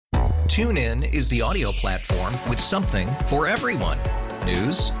TuneIn is the audio platform with something for everyone.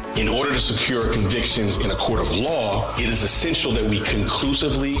 News. In order to secure convictions in a court of law, it is essential that we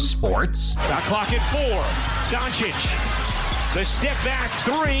conclusively. Sports. Shot clock at 4. Doncic. The step back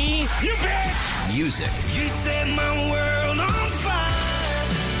 3. You bet. Music. You set my world on fire.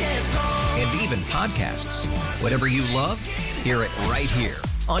 Yes, and even podcasts. Whatever you love, hear it right here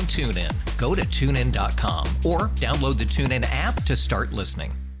on TuneIn. Go to TuneIn.com or download the TuneIn app to start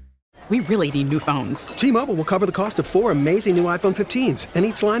listening. We really need new phones. T-Mobile will cover the cost of 4 amazing new iPhone 15s, and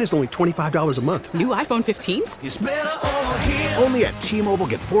each line is only $25 a month. New iPhone 15s? it's better over here. Only at T-Mobile,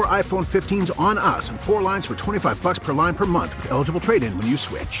 get 4 iPhone 15s on us and 4 lines for $25 per line per month with eligible trade-in when you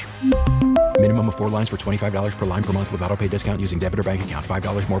switch. Minimum of 4 lines for $25 per line per month with autopay discount using debit or bank account.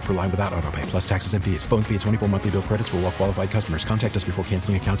 $5 more per line without autopay, plus taxes and fees. Phone fee at 24 monthly bill credits for well-qualified customers. Contact us before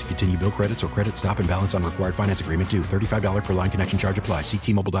canceling account to continue bill credits or credit stop and balance on required finance agreement due. $35 per line connection charge applies. See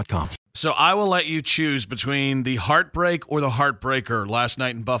T-Mobile.com. So I will let you choose between the heartbreak or the heartbreaker last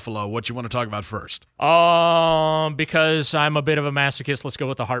night in Buffalo. What you want to talk about first? Because I'm a bit of a masochist, let's go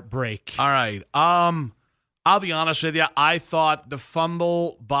with the heartbreak. All right. I'll be honest with you. I thought the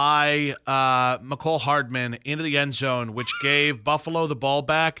fumble by McCole Hardman into the end zone, which gave Buffalo the ball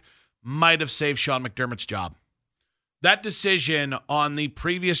back, might have saved Sean McDermott's job. That decision on the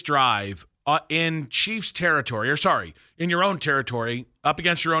previous drive in Chiefs territory, in your own territory, up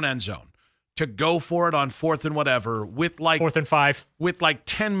against your own end zone, to go for it on 4th and whatever with 4th and 5 with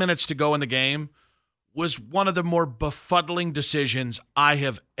 10 minutes to go in the game was one of the more befuddling decisions I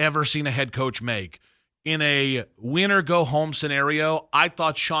have ever seen a head coach make. In a win-or-go-home scenario, I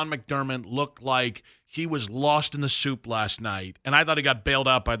thought Sean McDermott looked like he was lost in the soup last night, and I thought he got bailed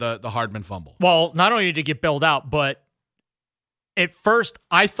out by the Hardman fumble. Well, not only did he get bailed out, but at first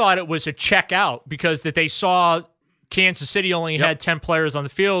I thought it was a check out because that they saw Kansas City only had 10 players on the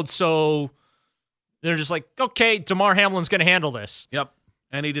field, so they're just like, okay, Damar Hamlin's going to handle this. Yep,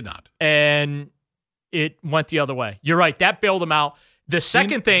 and he did not. And it went the other way. You're right, that bailed him out. The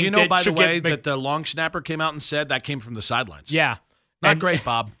second thing, do you know, by the way, that the long snapper came out and said that came from the sidelines? Yeah. Not great,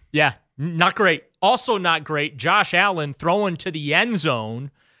 Bob. Yeah, not great. Also not great, Josh Allen throwing to the end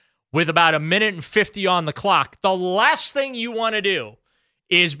zone with about 1:50 on the clock. The last thing you want to do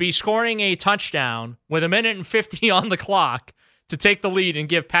is be scoring a touchdown with 1:50 on the clock to take the lead and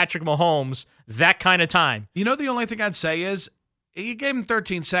give Patrick Mahomes that kind of time. You know, the only thing I'd say is he gave him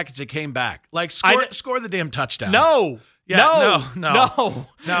 13 seconds. It came back. Score the damn touchdown. No. Yeah,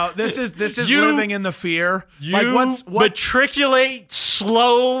 no. This is living in the fear. You matriculate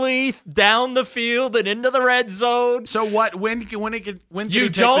slowly down the field and into the red zone. So what? When can you take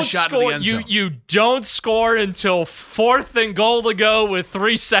the shot to the end zone? You don't score until 4th and goal to go with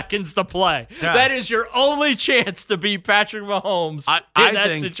 3 seconds to play. Yeah. That is your only chance to beat Patrick Mahomes in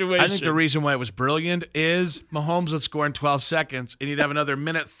that situation. I think the reason why it was brilliant is Mahomes would score in 12 seconds, and you'd have another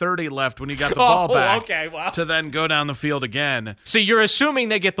 1:30 left when you got the ball back to then go down the field again. See, you're assuming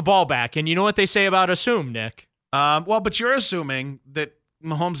they get the ball back, and you know what they say about assume, Nick? But you're assuming that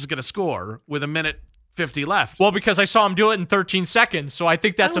Mahomes is going to score with 1:50 left. Well, because I saw him do it in 13 seconds, so I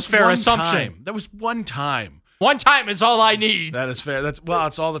think that's a fair assumption. That was one time. One time is all I need. That is fair.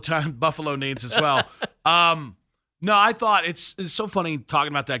 It's all the time Buffalo needs as well. No, I thought it's so funny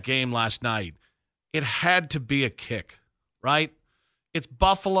talking about that game last night. It had to be a kick, right? It's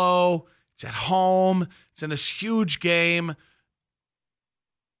Buffalo. It's at home. It's in this huge game.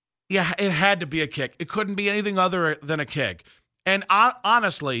 Yeah, it had to be a kick. It couldn't be anything other than a kick. And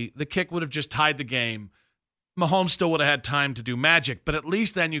honestly, the kick would have just tied the game. Mahomes still would have had time to do magic, but at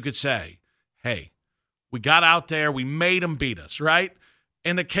least then you could say, hey, we got out there. We made them beat us, right?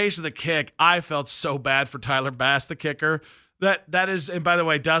 In the case of the kick, I felt so bad for Tyler Bass, the kicker. That is, and by the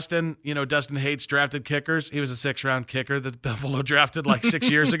way, Dustin hates drafted kickers. He was a 6th-round kicker that Buffalo drafted 6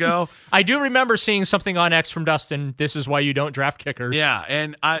 years ago. I do remember seeing something on X from Dustin. This is why you don't draft kickers. Yeah,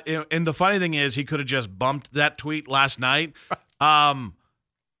 and the funny thing is, he could have just bumped that tweet last night.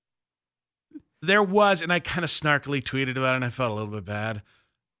 There was, and I kind of snarkily tweeted about it, and I felt a little bit bad.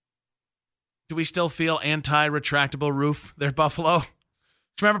 Do we still feel anti-retractable roof there, Buffalo?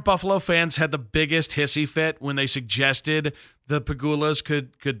 Do you remember Buffalo fans had the biggest hissy fit when they suggested the Pagulas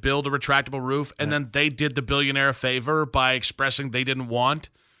could build a retractable roof, and then they did the billionaire a favor by expressing they didn't want?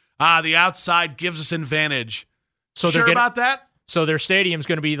 The outside gives us advantage. So sure about that? So their stadium's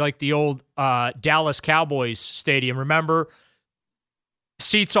going to be like the old Dallas Cowboys stadium. Remember?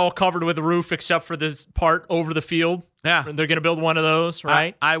 Seats all covered with a roof except for this part over the field. Yeah, they're going to build one of those,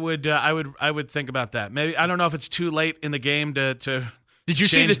 right? I would think about that. Maybe I don't know if it's too late in the game to Did you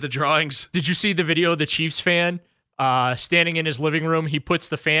change see the drawings. Did you see the video of the Chiefs fan standing in his living room, he puts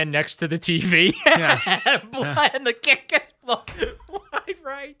the fan next to the TV, and the kick gets blown wide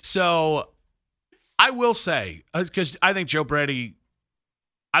right. So I will say, because I thought Joe Brady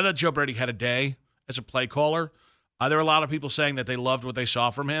had a day as a play caller. There were a lot of people saying that they loved what they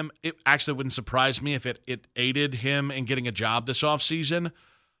saw from him. It actually wouldn't surprise me if it aided him in getting a job this offseason.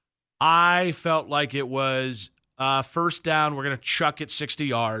 I felt like it was first down, we're going to chuck it 60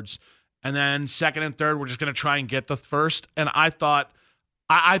 yards. And then second and third, we're just going to try and get the first. And I thought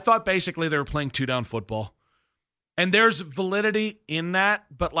basically they were playing two-down football. And there's validity in that,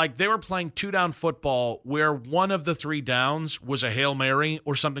 but like they were playing two-down football where one of the three downs was a Hail Mary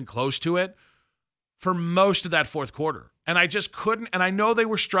or something close to it for most of that fourth quarter. And I just couldn't, and I know they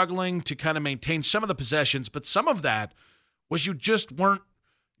were struggling to kind of maintain some of the possessions, but some of that was you just weren't,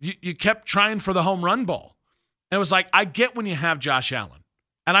 you kept trying for the home run ball. And it was like, I get when you have Josh Allen.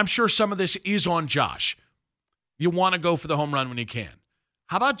 And I'm sure some of this is on Josh. You want to go for the home run when you can.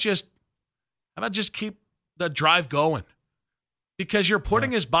 How about just keep the drive going? Because you're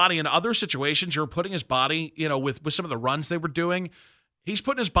putting his body in other situations. You're putting his body, with some of the runs they were doing. He's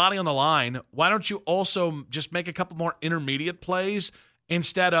putting his body on the line. Why don't you also just make a couple more intermediate plays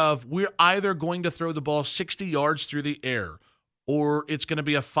instead of we're either going to throw the ball 60 yards through the air or it's going to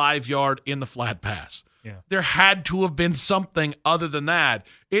be a 5-yard in the flat pass. Yeah. There had to have been something other than that.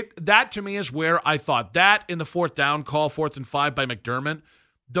 That to me is where I thought that in the fourth down call, 4th and 5 by McDermott,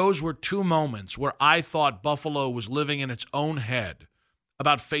 those were two moments where I thought Buffalo was living in its own head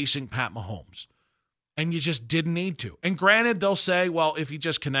about facing Pat Mahomes. And you just didn't need to. And granted, they'll say, well, if he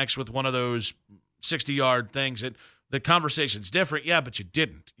just connects with one of those 60-yard things, the conversation's different. Yeah, but you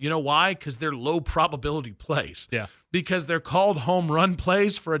didn't. You know why? Because they're low probability plays. Yeah. Because they're called home run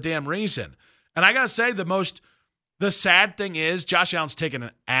plays for a damn reason. And I got to say, the sad thing is Josh Allen's taken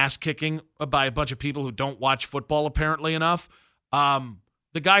an ass kicking by a bunch of people who don't watch football apparently enough.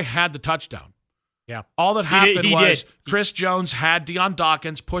 The guy had the touchdown. Yeah. All that happened was Chris Jones had Deion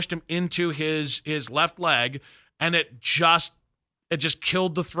Dawkins, pushed him into his left leg, and it just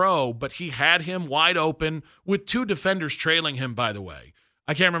killed the throw. But he had him wide open with two defenders trailing him, by the way.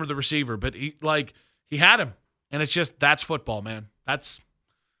 I can't remember the receiver, but he had him. And it's just, that's football, man. That's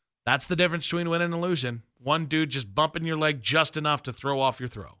the difference between winning and losing. One dude just bumping your leg just enough to throw off your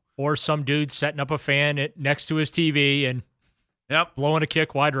throw. Or some dude setting up a fan next to his TV and blowing a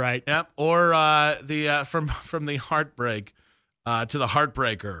kick wide right. Yep. Or from the heartbreak to the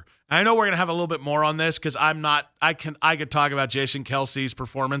heartbreaker. I know we're gonna have a little bit more on this because I could talk about Jason Kelce's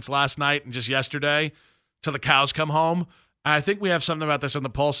performance last night and just yesterday till the cows come home. And I think we have something about this on the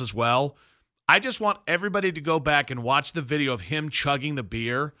Pulse as well. I just want everybody to go back and watch the video of him chugging the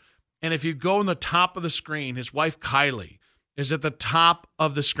beer. And if you go on the top of the screen, his wife Kylie is at the top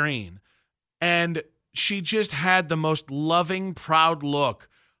of the screen. And she just had the most loving, proud look.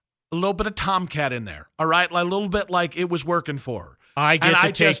 A little bit of Tomcat in there. All right? A little bit like it was working for her. I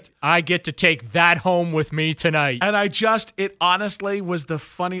get to take that home with me tonight. And it honestly was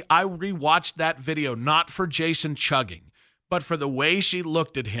I rewatched that video, not for Jason chugging, but for the way she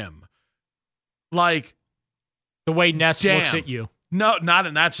looked at him. Like the way Ness looks at you. No, not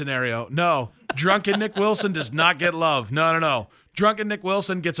in that scenario. No. Drunken Nick Wilson does not get love. No. Drunken Nick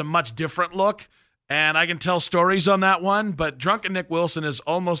Wilson gets a much different look, and I can tell stories on that one, but Drunken Nick Wilson is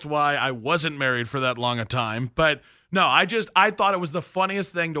almost why I wasn't married for that long a time. But no, I thought it was the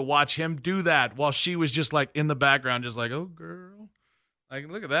funniest thing to watch him do that while she was just like in the background, just like, oh, girl. Like,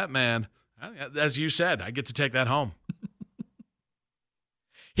 look at that, man. As you said, I get to take that home.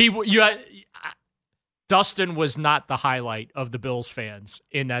 Dustin was not the highlight of the Bills fans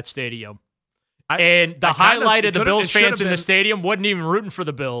in that stadium. The highlight of the Bills fans in the stadium wasn't even rooting for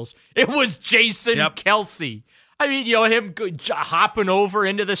the Bills. It was Jason Kelce. I mean, him hopping over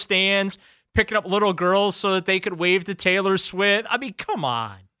into the stands, picking up little girls so that they could wave to Taylor Swift. I mean, come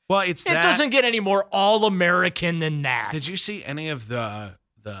on. Well, it doesn't get any more all-American than that. Did you see any of the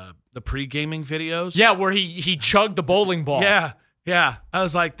pre-gaming videos? Yeah, where he chugged the bowling ball. Yeah. I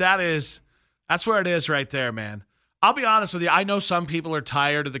was like, that's where it is right there, man. I'll be honest with you. I know some people are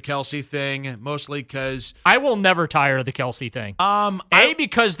tired of the Kelce thing, mostly because I will never tire of the Kelce thing.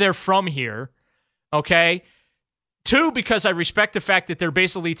 Because they're from here, okay? 2, because I respect the fact that they're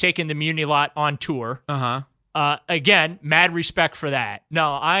basically taking the Muni lot on tour. Again, mad respect for that.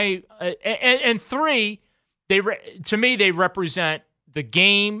 No, and 3, to me they represent the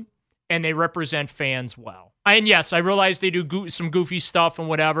game and they represent fans well. And yes, I realize they do some goofy stuff and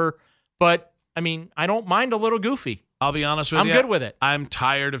whatever, but I mean, I don't mind a little goofy. I'll be honest with you. I'm good with it. I'm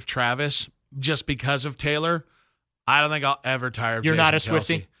tired of Travis just because of Taylor. I don't think I'll ever tire of You're Jason not a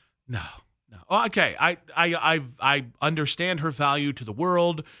Kelce. Swiftie? Okay, I understand her value to the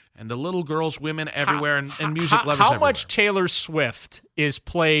world and the little girls, women everywhere, and music lovers everywhere. How much Taylor Swift is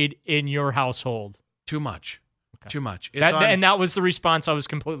played in your household? Too much. Okay. Too much. And that was the response I was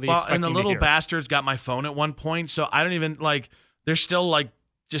completely expecting and the to little hear. bastards got my phone at one point, so I don't even, there's still,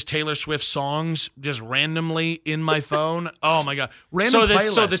 just Taylor Swift songs just randomly in my phone. Oh, my God. Random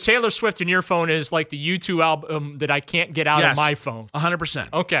playlists. So the Taylor Swift in your phone is like the U2 album that I can't get out of my phone.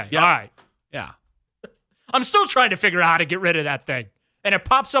 100%. Okay. Yep. All right. Yeah. I'm still trying to figure out how to get rid of that thing. And it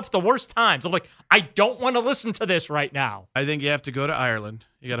pops up the worst times. I'm like, I don't want to listen to this right now. I think you have to go to Ireland.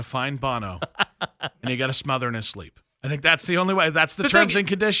 You got to find Bono. And you got to smother in his sleep. I think that's the only way. That's the terms and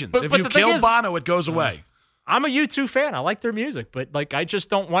conditions. If you kill Bono, it goes away. I'm a U2 fan. I like their music. But, I just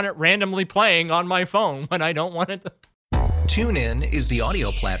don't want it randomly playing on my phone when I don't want it to. TuneIn is the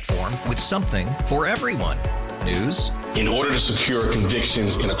audio platform with something for everyone. News. In order to secure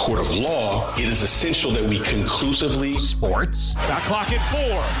convictions in a court of law, it is essential that we conclusively. Sports. Shot clock at 4.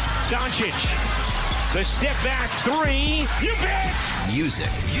 Doncic. The step back 3. You bet. Music.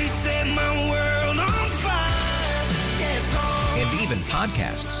 You set my world on fire. Yes, and even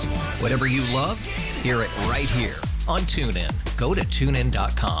podcasts. Whatever you love, hear it right here on TuneIn. Go to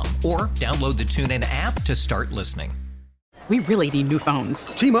TuneIn.com or download the TuneIn app to start listening. We really need new phones.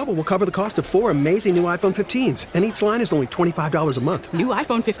 T-Mobile will cover the cost of 4 amazing new iPhone 15s, and each line is only $25 a month. New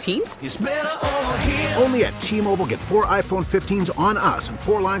iPhone 15s? It's better over here. Only at T-Mobile, get 4 iPhone 15s on us and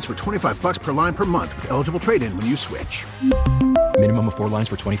 4 lines for $25 per line per month with eligible trade-in when you switch. Minimum of 4 lines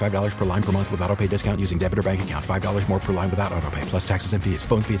for $25 per line per month with auto-pay discount using debit or bank account. $5 more per line without auto-pay, plus taxes and fees.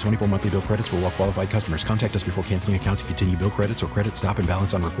 Phone fee at 24 monthly bill credits for well-qualified customers. Contact us before canceling account to continue bill credits or credit stop and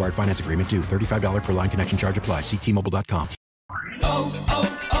balance on required finance agreement due. $35 per line connection charge applies. See T-Mobile.com.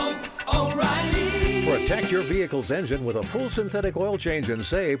 O'Reilly. Protect your vehicle's engine with a full synthetic oil change and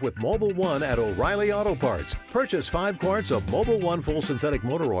save with Mobile One at O'Reilly Auto Parts. Purchase 5 quarts of Mobile One full synthetic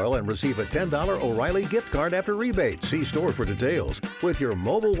motor oil and receive a $10 O'Reilly gift card after rebate. See store for details. With your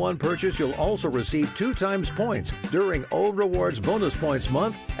Mobile One purchase, you'll also receive 2 times points during O Rewards Bonus Points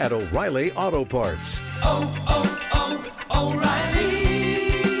Month at O'Reilly Auto Parts. O'Reilly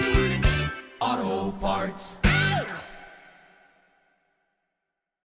Auto Parts.